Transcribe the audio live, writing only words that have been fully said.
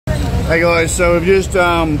Hey guys, so we've just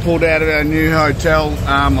pulled out of our new hotel.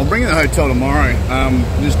 I'll bring you the hotel tomorrow.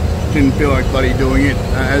 Just didn't feel like bloody doing it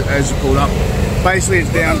as it pulled up. Basically,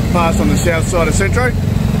 it's down past on the south side of Centro,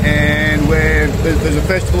 and there's a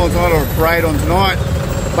festival on tonight, or a parade on tonight.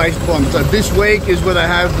 Based on, so this week is where they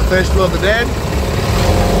have the Festival of the Dead.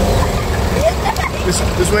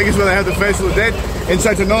 This week is where they have the Festival of the Dead, and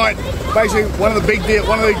so tonight, basically, one of the big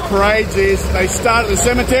parades is they start at the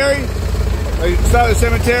cemetery. They start at the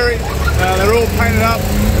cemetery, they're all painted up,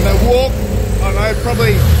 and they walk, I don't know,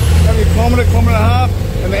 probably maybe a kilometre and a half,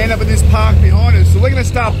 and they end up in this park behind us. So we're going to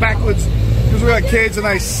start backwards, because we've got kids and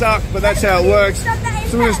they suck, but that's how it works.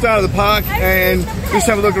 So we're going to start at the park and just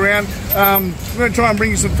have a look around. We're going to try and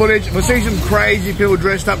bring you some footage. If I see some crazy people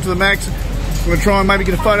dressed up to the max, we're going to try and maybe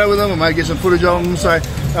get a photo with them, or maybe get some footage of them. So,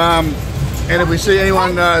 and if we see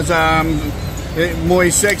anyone that's more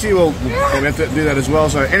sexy, well, we'll have to do that as well.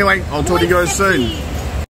 So anyway, I'll talk to you guys soon.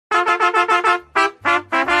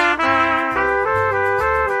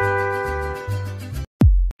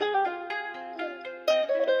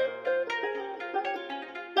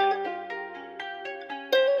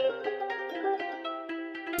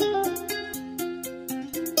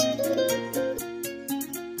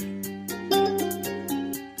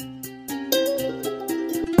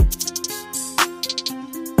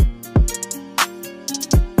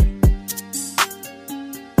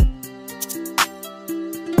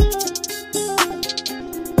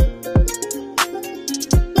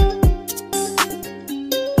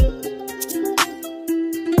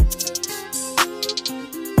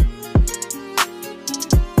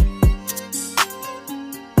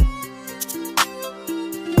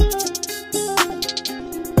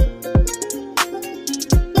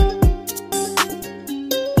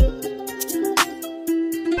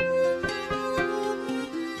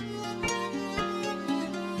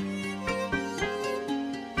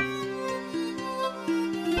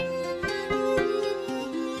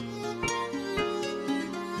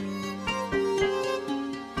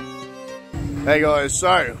 Hey guys,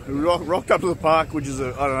 so we rocked up to the park, which is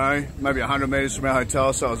I don't know, maybe 100 metres from our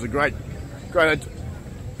hotel. So it was a great,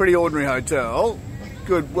 pretty ordinary hotel.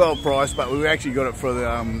 Good, well priced, but we actually got it for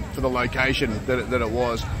the location that it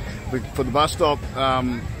was, for the bus stop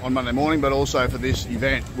on Monday morning, but also for this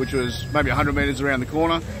event, which was maybe 100 metres around the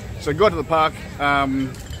corner. So got to the park,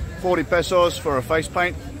 40 pesos for a face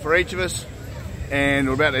paint for each of us, and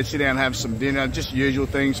we're about to sit down and have some dinner, just usual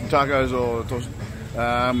things, some tacos or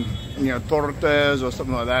you know, tortas or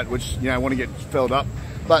something like that, which, you know, want to get filled up.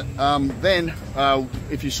 But then,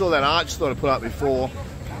 if you saw that arch that I put up before,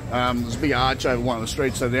 there's a big arch over one of the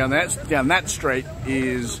streets. So down that street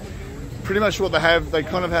is pretty much what they have. They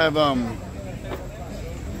kind of have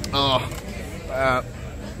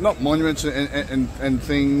not monuments and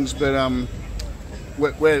things, but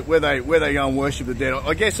where they go and worship the dead.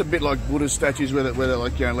 I guess a bit like Buddha statues, where they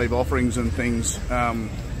like, you know, leave offerings and things.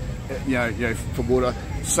 You know, for Buddha,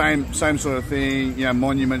 same sort of thing. You know,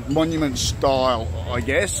 monument style, I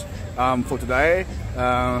guess. For today,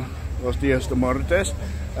 Los Dias de Muertos,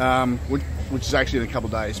 which is actually in a couple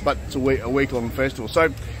of days, but it's a week-long festival.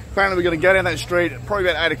 So apparently we're going to go down that street probably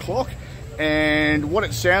about 8 o'clock, and what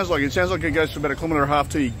it sounds like it goes for about 1.5 kilometres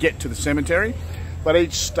till you get to the cemetery. But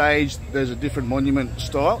each stage there's a different monument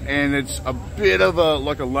style, and it's a bit of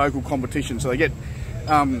like a local competition. So they get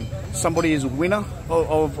somebody is a winner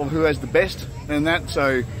of who has the best and that.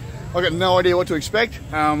 So I've got no idea what to expect.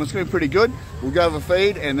 It's going to be pretty good. We'll go over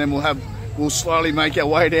feed, and then we'll slowly make our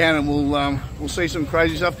way down, and we'll see some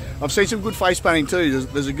crazy stuff. I've seen some good face painting too.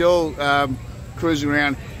 There's a girl cruising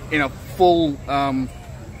around in a full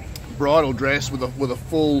bridal dress with a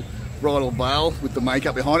full bridal veil with the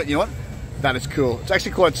makeup behind it. You know what? That is cool. It's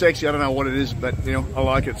actually quite sexy. I don't know what it is, but you know, I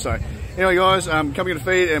like it. So anyway, guys, coming to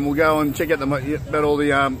feed, and we'll go and check out about all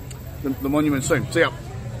the monuments soon. See ya.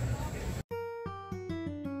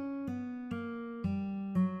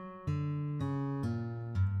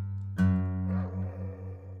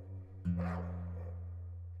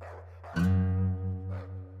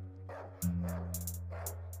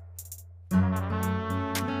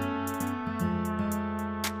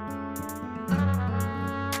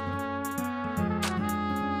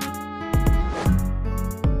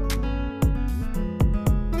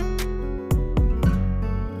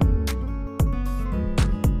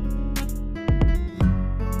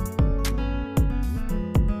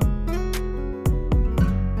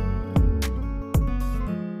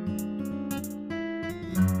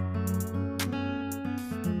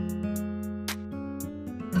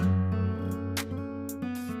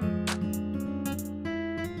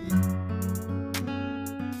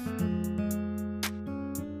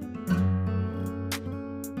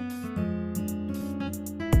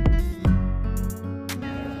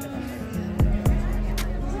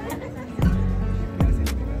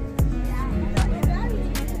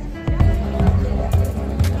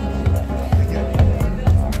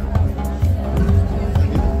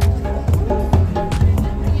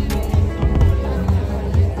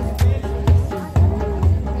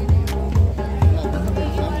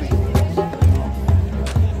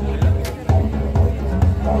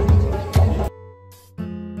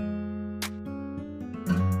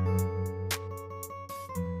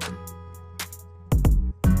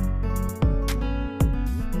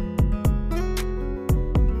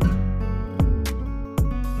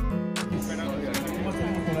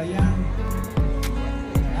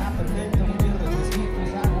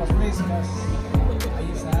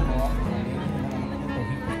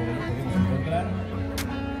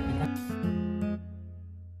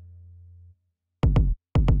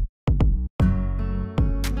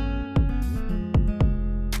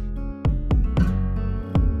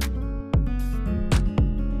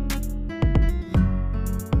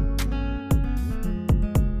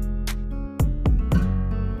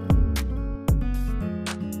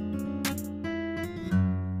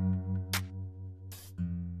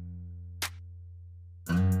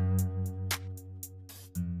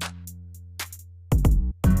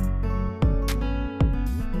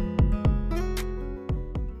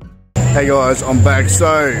 Hey guys, I'm back.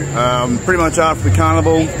 So, pretty much after the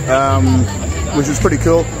carnival, which was pretty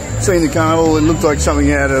cool. Seeing the carnival, it looked like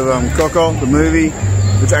something out of Coco, the movie.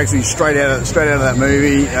 It's actually straight out of that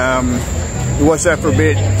movie. We watched that for a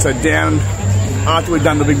bit. So down after we'd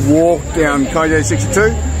done the big walk down KJ 62,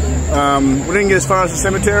 we didn't get as far as the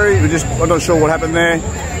cemetery. I'm not sure what happened there.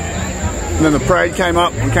 And then the parade came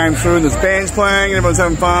up and came through, and there's bands playing, and everyone's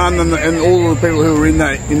having fun, and all of the people who were in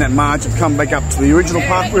that march have come back up to the original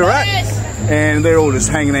park we were at, and they're all just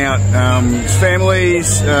hanging out.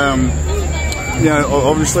 Families, you know,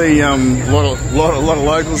 obviously a lot of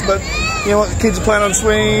locals, but you know what, the kids are playing on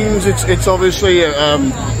swings. It's obviously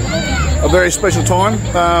a very special time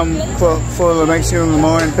for the Mexican and the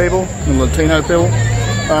Mayan people, and the Latino people.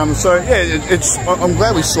 So yeah, I'm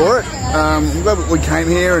glad we saw it. I'm glad we came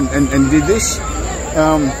here and did this,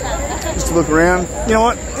 just to look around. You know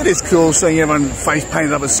what? It is cool seeing everyone face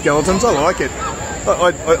painted up as skeletons. I like it.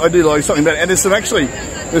 I do like something about it. And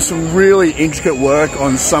there's some really intricate work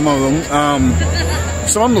on some of them.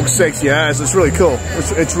 Some of them look sexy as. It's really cool.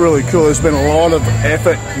 It's really cool. There's been a lot of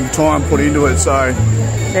effort and time put into it. So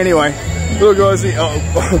anyway, look guys, you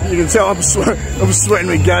can tell I'm sweating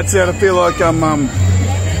my guts out. I feel like I'm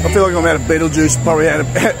out of Beetlejuice, probably out of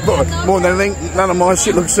more than anything. None of my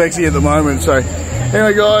shit looks sexy at the moment. So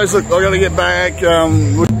anyway guys, look, I gotta get back.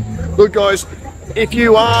 Look guys, if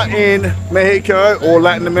you are in Mexico or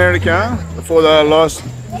Latin America for the Los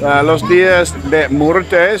Dias de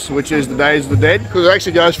Muertos, which is the Days of the Dead, because it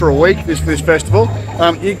actually goes for a week, this festival,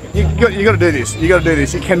 you got to do this. You got to do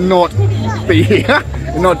this. You cannot be here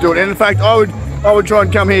and not do it. And in fact, I would try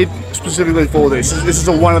and come here specifically for this. This is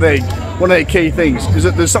one of their key things. Is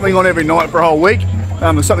that there's something on every night for a whole week.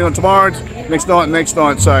 There's something on tomorrow, next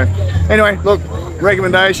night. So anyway, look,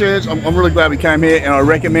 recommendations. I'm really glad we came here, and I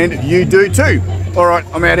recommend you do too. All right,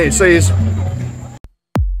 I'm out here. See you.